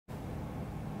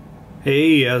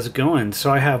Hey, how's it going? So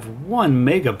I have one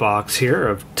mega box here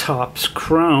of Topps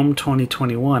Chrome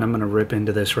 2021. I'm going to rip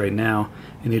into this right now.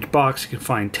 In each box you can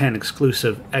find 10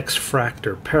 exclusive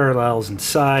X-fractor parallels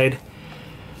inside.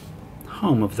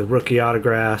 Home of the rookie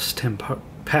autographs, 10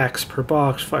 packs per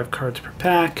box, 5 cards per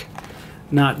pack.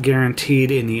 Not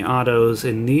guaranteed any autos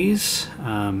in these.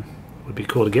 Would be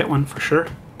cool to get one for sure,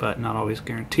 but not always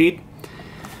guaranteed.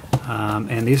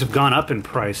 And these have gone up in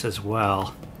price as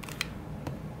well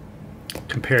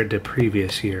compared to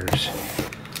previous years.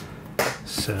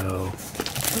 So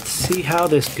let's see how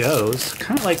this goes.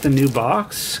 Kind of like the new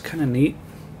box, kind of neat.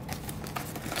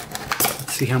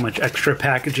 Let's see how much extra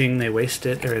packaging they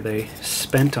wasted or they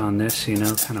spent on this, you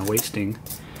know, kind of wasting.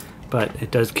 But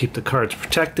it does keep the cards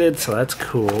protected, so that's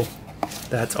cool.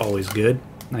 That's always good.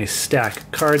 Nice stack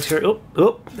of cards here.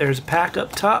 Oh, there's a pack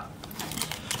up top.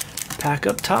 Pack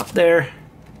up top there.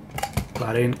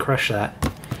 Glad I didn't crush that.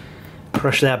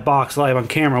 Crush that box live on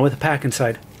camera with a pack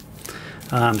inside.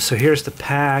 So here's the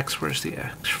packs. Where's the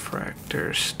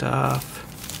X-fractor stuff?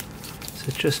 Is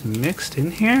it just mixed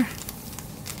in here?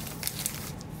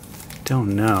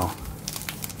 Don't know.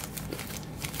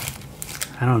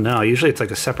 I don't know. Usually it's like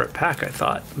a separate pack, I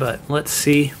thought. But let's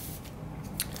see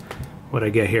what I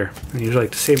get here. I usually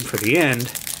like to save them for the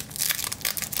end.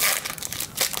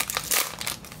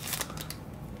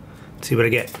 Let's see what I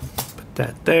get. Put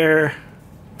that there.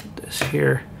 This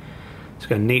here. It's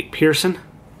got Nate Pearson,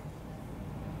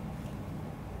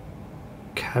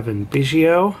 Kevin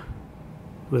Biggio,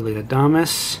 Willie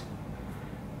Adames,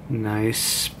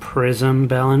 nice Prism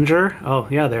Bellinger. Oh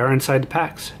yeah, they are inside the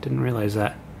packs. Didn't realize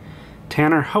that.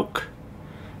 Tanner Houck.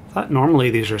 I thought normally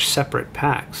these are separate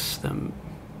packs. The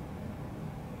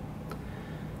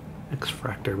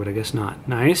X-fractor, but I guess not.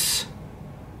 Nice.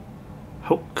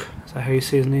 Houck. Is that how you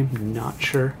say his name? Not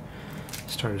sure.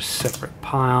 Start a separate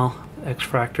pile.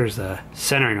 X-fractors, the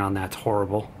centering on that's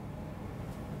horrible.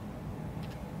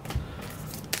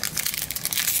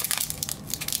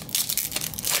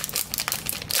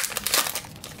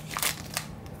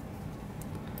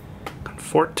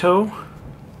 Conforto.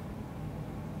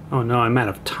 Oh no, I'm out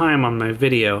of time on my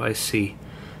video, I see.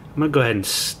 I'm gonna go ahead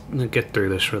and get through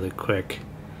this really quick.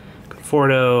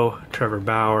 Conforto, Trevor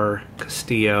Bauer,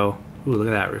 Castillo. Ooh, look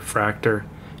at that refractor.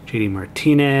 JD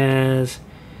Martinez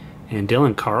and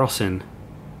Dylan Carlson,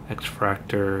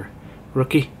 X-fractor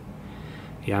rookie.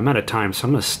 Yeah, I'm out of time, so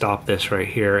I'm gonna stop this right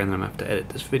here and then I'm gonna have to edit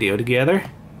this video together.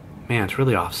 Man, it's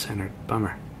really off-centered.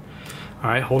 Bummer.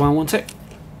 Alright, hold on one sec.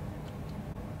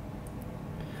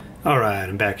 Alright,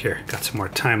 I'm back here. Got some more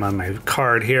time on my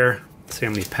card here. Let's see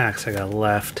how many packs I got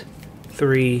left.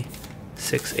 3,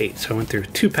 6, 8. So I went through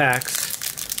 2 packs.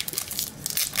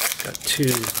 Got 2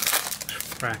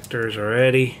 X-fractors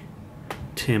already.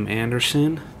 Tim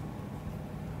Anderson,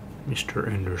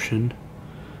 Mr. Anderson,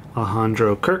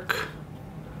 Alejandro Kirk,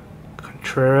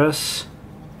 Contreras,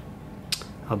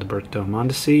 Alberto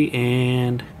Mondesi,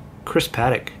 and Chris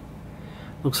Paddock.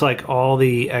 Looks like all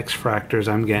the X-fractors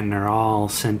I'm getting are all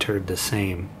centered the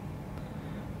same.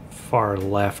 Far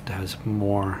left has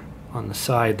more on the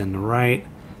side than the right,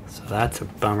 so that's a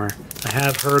bummer. I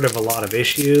have heard of a lot of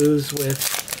issues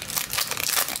with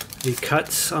the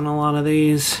cuts on a lot of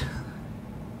these.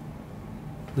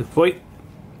 Luke Voigt,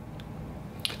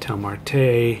 Ketel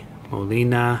Marte,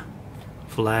 Molina,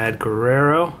 Vlad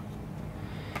Guerrero,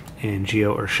 and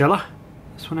Gio Urshela.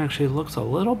 This one actually looks a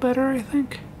little better, I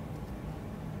think.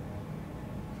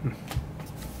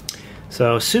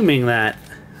 So assuming that,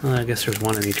 well, I guess there's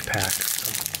one in each pack, so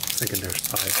I'm thinking there's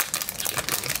 5.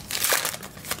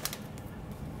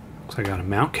 Looks like I got a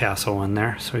Mountcastle one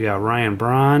there. So we got Ryan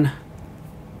Braun,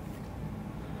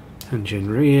 and Jin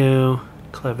Ryu,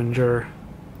 Clevenger,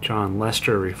 John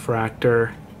Lester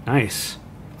refractor. Nice.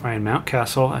 Ryan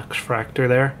Mountcastle X-fractor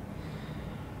there.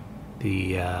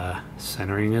 The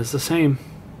centering is the same.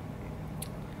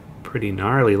 Pretty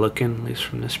gnarly looking, at least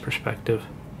from this perspective.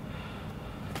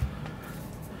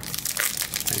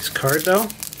 Nice card though.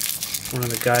 One of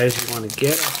the guys you want to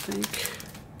get, I think.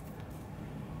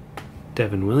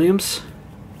 Devin Williams,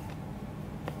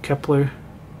 Kepler,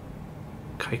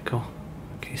 Keuchel,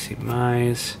 Casey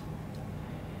Mize,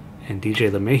 and DJ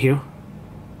LeMahieu.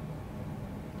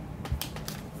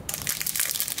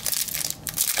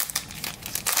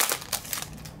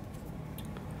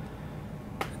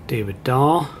 David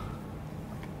Dahl,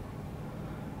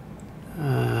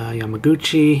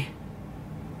 Yamaguchi,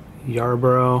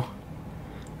 Yarborough,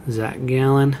 Zach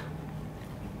Gallen,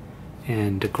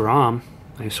 and DeGrom.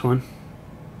 Nice one.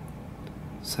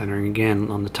 Centering again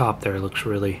on the top there looks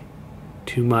really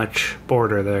too much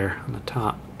border there on the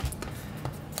top.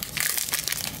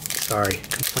 Sorry,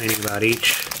 complaining about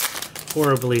each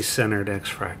horribly centered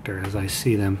X-Fractor as I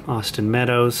see them. Austin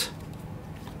Meadows,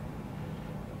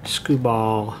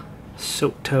 Scuball,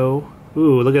 Soto.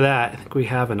 Ooh, look at that. I think we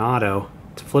have an auto.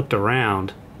 It's flipped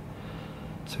around.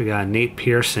 So we got Nate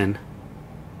Pearson.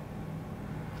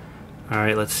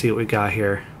 Alright, let's see what we got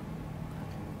here.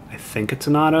 I think it's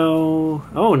an auto.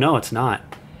 Oh, no, it's not.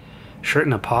 Shirt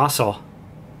and Apostle.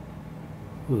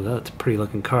 Ooh, that's a pretty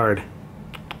looking card.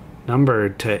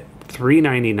 Numbered to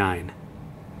 399.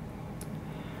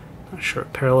 Not sure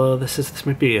what parallel this is. This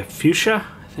might be a fuchsia.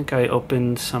 I think I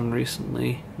opened some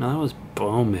recently. No, that was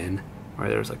Bowman. Or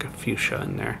there was like a fuchsia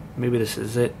in there. Maybe this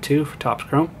is it too for Topps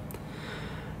Chrome.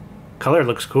 Color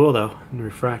looks cool though. And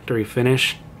refractory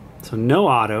finish. So no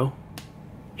auto.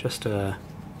 Just a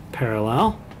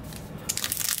parallel.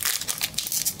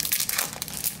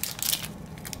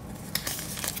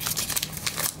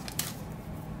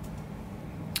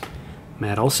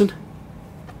 Matt Olson,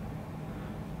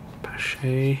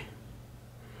 Pache,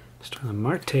 Starlin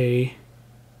Marte,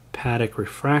 Paddock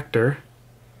Refractor,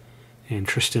 and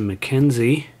Tristan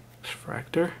McKenzie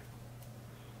X-fractor.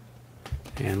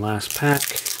 And last pack.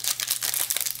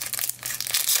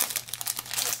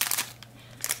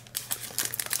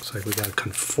 Looks like we got a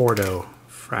Conforto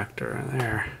fractor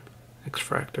there.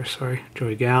 X-fractor, sorry.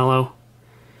 Joey Gallo,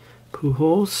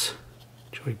 Pujols,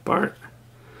 Joey Bart,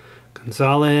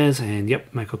 Gonzalez, and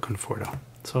yep, Michael Conforto.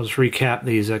 So I'll just recap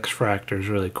these X-fractors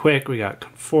really quick. We got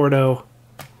Conforto,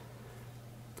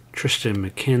 Tristan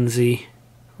McKenzie,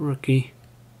 rookie.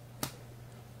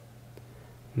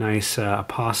 Nice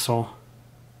Apostle,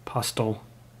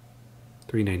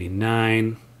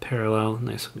 399, parallel,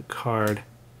 nice looking card.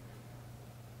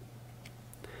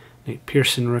 Nate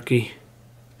Pearson, rookie.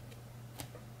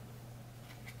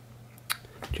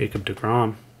 Jacob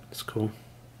deGrom, that's cool.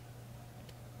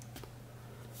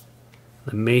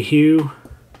 The Mayhew.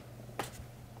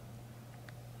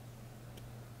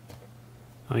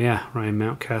 Oh yeah, Ryan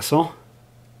Mountcastle.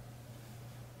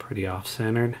 Pretty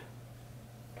off-centered.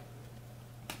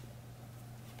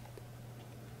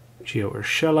 Gio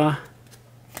Urshela.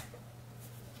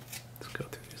 Let's go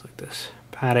through these like this.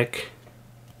 Paddock.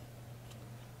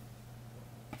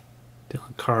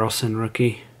 Dylan Carlson,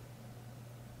 rookie.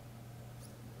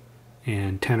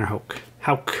 And Tanner Houck.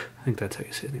 Houck. I think that's how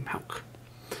you say his name, Houck.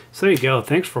 So there you go.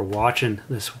 Thanks for watching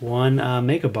this one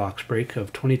mega box break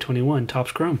of 2021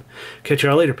 Topps Chrome. Catch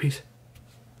y'all later. Peace.